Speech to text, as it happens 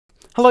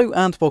Hello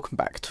and welcome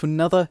back to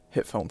another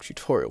HitFilm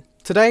tutorial.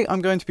 Today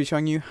I'm going to be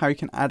showing you how you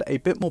can add a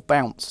bit more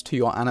bounce to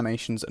your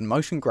animations and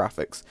motion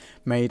graphics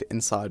made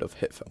inside of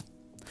HitFilm.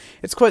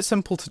 It's quite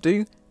simple to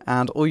do,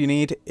 and all you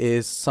need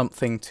is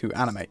something to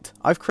animate.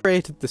 I've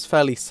created this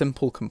fairly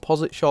simple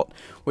composite shot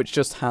which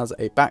just has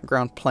a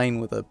background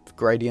plane with a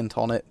gradient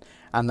on it,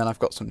 and then I've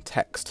got some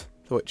text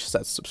which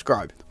says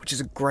subscribe, which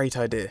is a great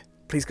idea.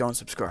 Please go and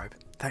subscribe.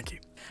 Thank you.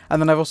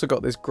 And then I've also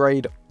got this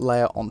grade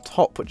layer on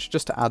top which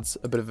just adds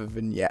a bit of a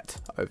vignette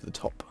over the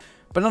top.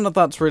 But none of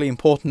that's really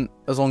important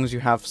as long as you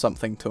have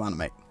something to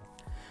animate.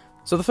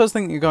 So the first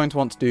thing that you're going to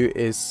want to do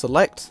is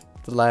select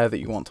the layer that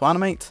you want to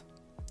animate,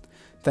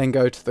 then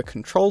go to the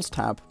Controls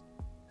tab,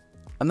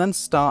 and then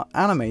start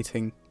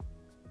animating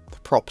the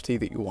property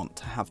that you want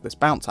to have this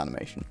bounce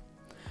animation.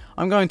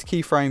 I'm going to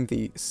keyframe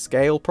the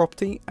scale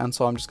property, and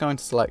so I'm just going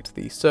to select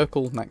the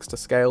circle next to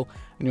scale,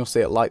 and you'll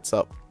see it lights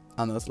up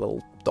and there's a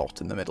little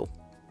dot in the middle.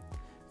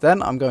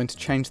 Then I'm going to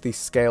change the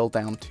scale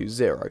down to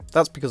 0.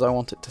 That's because I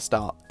want it to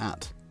start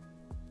at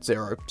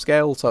 0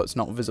 scale, so it's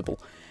not visible.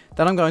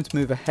 Then I'm going to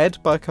move ahead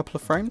by a couple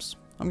of frames.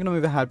 I'm going to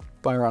move ahead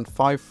by around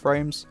 5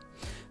 frames.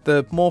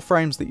 The more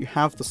frames that you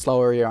have, the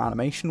slower your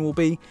animation will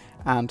be,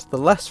 and the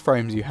less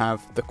frames you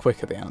have, the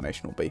quicker the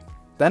animation will be.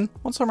 Then,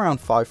 once I'm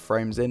around 5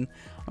 frames in,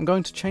 I'm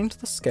going to change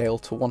the scale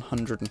to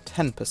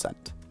 110%,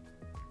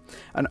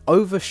 and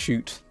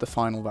overshoot the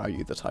final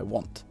value that I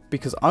want,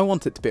 because I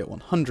want it to be at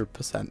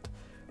 100%,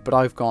 but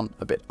I've gone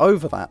a bit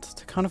over that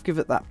to kind of give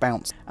it that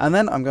bounce. And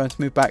then I'm going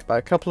to move back by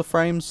a couple of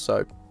frames,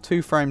 so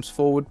 2 frames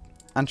forward,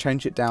 and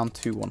change it down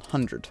to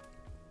 100.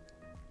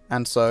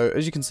 And so,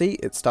 as you can see,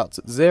 it starts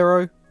at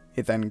 0,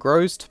 it then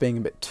grows to being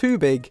a bit too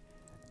big,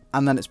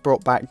 and then it's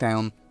brought back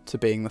down to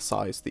being the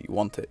size that you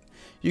want it.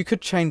 You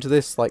could change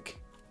this like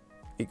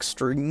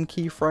extreme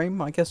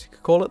keyframe, I guess you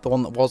could call it, the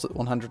one that was at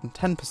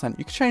 110%.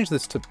 You could change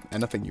this to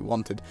anything you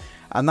wanted,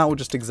 and that would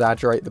just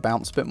exaggerate the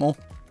bounce a bit more.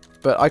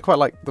 But I quite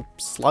like the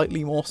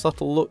slightly more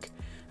subtle look,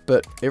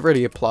 but it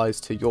really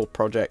applies to your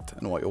project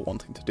and what you're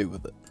wanting to do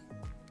with it.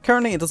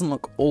 Currently it doesn't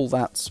look all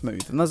that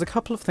smooth, and there's a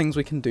couple of things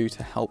we can do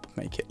to help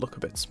make it look a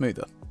bit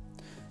smoother.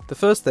 The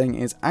first thing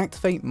is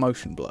activate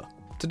motion blur.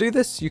 To do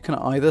this, you can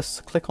either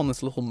click on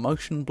this little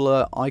motion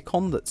blur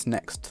icon that's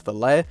next to the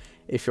layer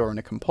if you're in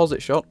a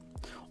composite shot,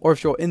 or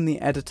if you're in the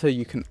editor,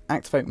 you can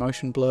activate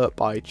motion blur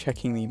by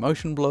checking the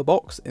motion blur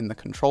box in the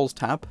Controls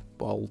tab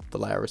while the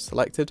layer is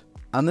selected,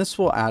 and this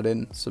will add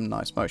in some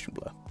nice motion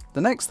blur.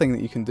 The next thing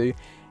that you can do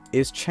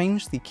is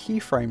change the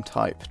keyframe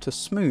type to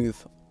smooth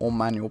or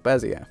manual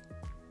Bezier.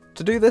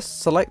 To do this,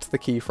 select the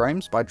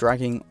keyframes by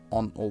dragging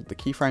on all the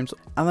keyframes,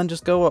 and then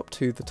just go up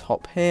to the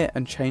top here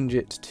and change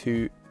it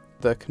to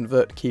the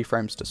Convert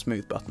Keyframes to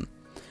Smooth button.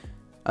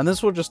 And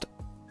this will just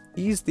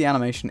ease the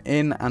animation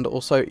in and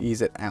also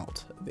ease it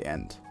out at the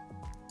end.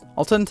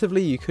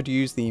 Alternatively, you could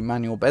use the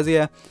manual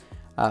Bezier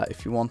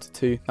if you wanted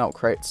to. That will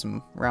create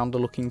some rounder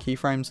looking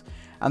keyframes.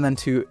 And then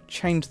to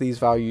change these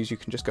values, you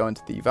can just go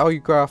into the value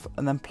graph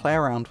and then play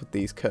around with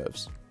these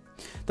curves.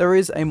 There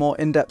is a more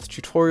in-depth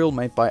tutorial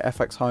made by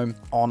FX Home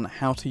on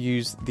how to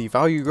use the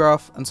value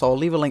graph, and so I'll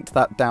leave a link to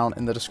that down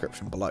in the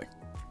description below.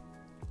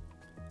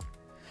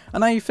 And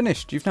now you've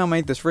finished. You've now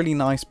made this really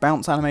nice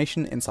bounce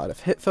animation inside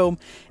of HitFilm.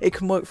 It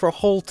can work for a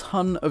whole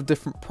ton of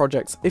different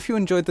projects. If you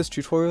enjoyed this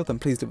tutorial, then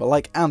please leave a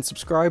like and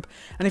subscribe.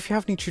 And if you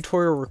have any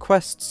tutorial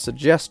requests,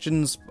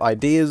 suggestions,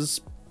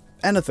 ideas,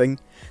 anything,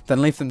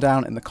 then leave them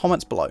down in the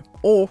comments below.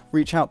 Or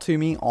reach out to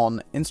me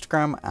on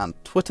Instagram and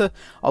Twitter.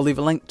 I'll leave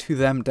a link to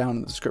them down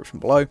in the description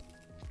below.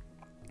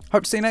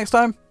 Hope to see you next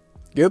time.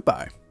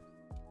 Goodbye.